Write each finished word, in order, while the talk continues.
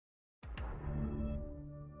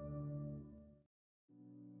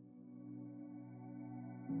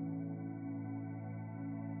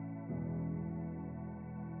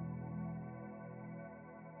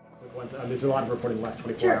ones. There's been a lot of reporting in the last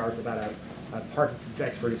 24 hours about a Parkinson's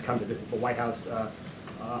expert who's come to visit the White House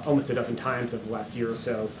almost a dozen times over the last year or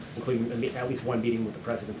so, including at least one meeting with the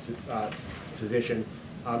president's physician.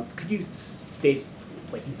 Could you state,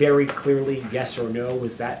 like, very clearly, yes or no,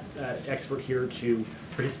 was that expert here to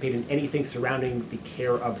participate in anything surrounding the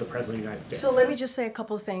care of the President of the United States? So let me just say a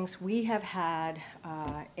couple of things. We have had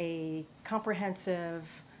a comprehensive,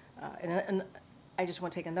 and I just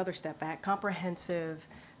want to take another step back, comprehensive.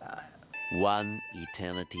 One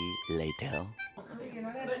eternity later.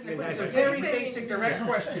 It's a very basic, direct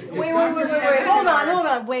question. Wait, hold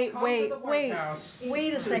on, wait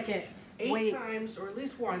a second. Eight times, or at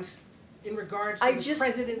least once, in regards to the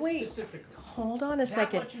president specifically. Hold on a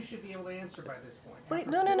second. That much you should be able to answer by this point. Wait,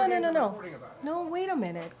 no. No, wait a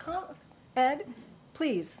minute. Ed,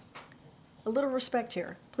 please. A little respect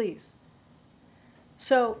here, please.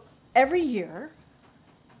 So every year,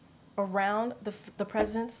 around the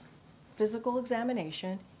president's physical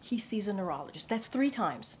examination, he sees a neurologist. That's 3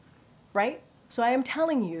 times, right? So I am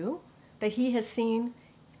telling you that he has seen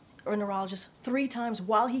a neurologist 3 times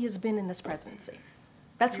while he has been in this presidency.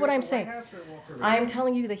 That's what I'm saying. I am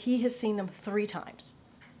telling you that he has seen them 3 times.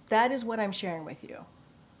 That is what I'm sharing with you,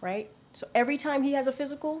 right? So every time he has a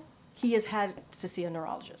physical, he has had to see a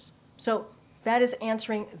neurologist. So that is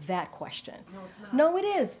answering that question. No, it's not. No, it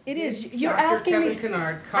is. It is. You're Dr. asking Kevin me.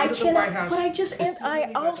 Kennard I come to the White cannot. House But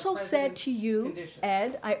I also about the said to you, conditions.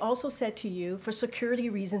 Ed. I also said to you, for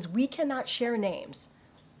security reasons, we cannot share names.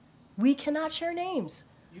 We cannot share names.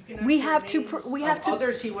 You cannot We share have to. names We have of to.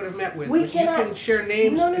 others he would have met with. We but cannot. You can share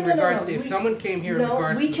names No. in regards to if someone came here in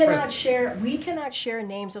regards to the president. We cannot share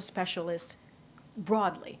names of specialists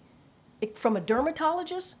broadly, from a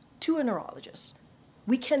dermatologist to a neurologist.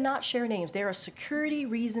 We cannot share names. There are security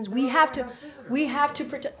reasons. We have to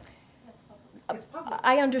protect. It's public.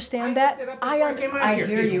 I understand that. I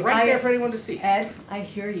hear It's you. right there for anyone to see. Ed, I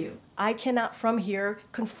hear you. I cannot from here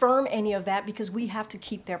confirm any of that because we have to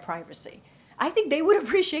keep their privacy. I think they would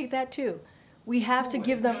appreciate that too. We have to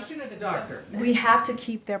give them. Mention of the doctor. We have to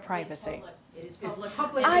keep their privacy. It is It's public.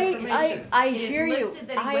 public information. I It is hear you. listed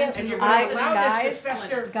that he I went am. to And you're the going to allow guys, this to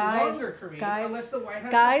fester guys, longer, Karine, guys, unless the White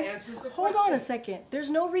House guys, answers the hold question. on a second.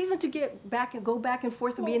 There's no reason to go back and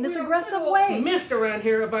forth with me in this We're aggressive a little way. miffed around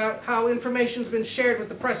here about how information's been shared with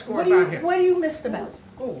the press corps What do about him. you missed about?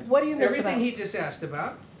 Oh, What do you miss everything about? he just asked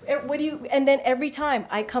about. And then every time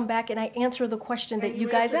I come back and I answer the question that you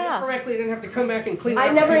guys answered it asked. correctly, you didn't have to come back and clean it I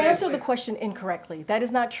up never a few days answered the later. question incorrectly. That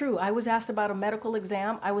is not true. I was asked about a medical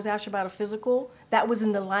exam. I was asked about a physical. That was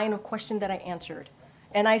in the line of question that I answered.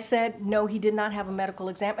 And I said, no, he did not have a medical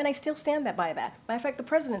exam, and I still stand by that. Matter of fact, the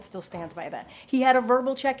president still stands by that. He had a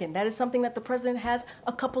verbal check-in. That is something that the president has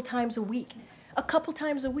a couple times a week. A couple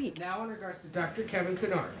times a week. Now in regards to Dr. Kevin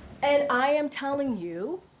Kennard. And I am telling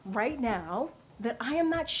you right now that I am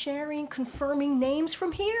not sharing, confirming names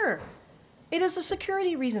from here. It is a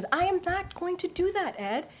security reasons. I am not going to do that,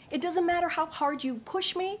 Ed. It doesn't matter how hard you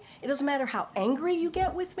push me. It doesn't matter how angry you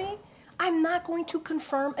get with me. I'm not going to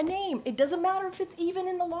confirm a name. It doesn't matter if it's even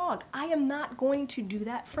in the log. I am not going to do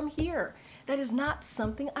that from here. That is not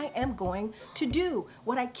something I am going to do.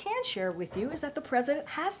 What I can share with you is that the president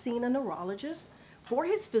has seen a neurologist for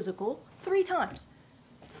his physical 3 times.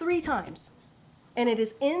 3 times. And it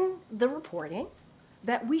is in the reporting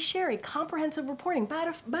that we share a comprehensive reporting.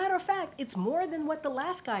 Matter of fact, it's more than what the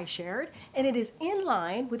last guy shared, and it is in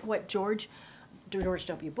line with what George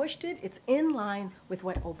W. Bush did. It's in line with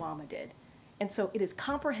what Obama did. And so it is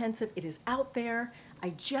comprehensive. It is out there. I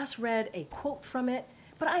just read a quote from it,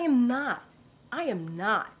 but I am not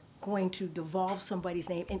going to devolve somebody's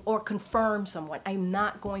name or confirm someone. I'm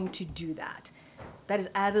not going to do that. That is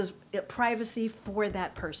as privacy for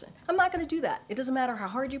that person. I'm not going to do that. It doesn't matter how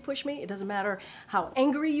hard you push me. It doesn't matter how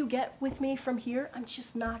angry you get with me from here. I'm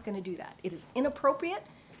just not going to do that. It is inappropriate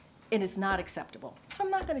and it's not acceptable. So I'm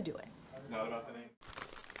not going to do it. Not about the name.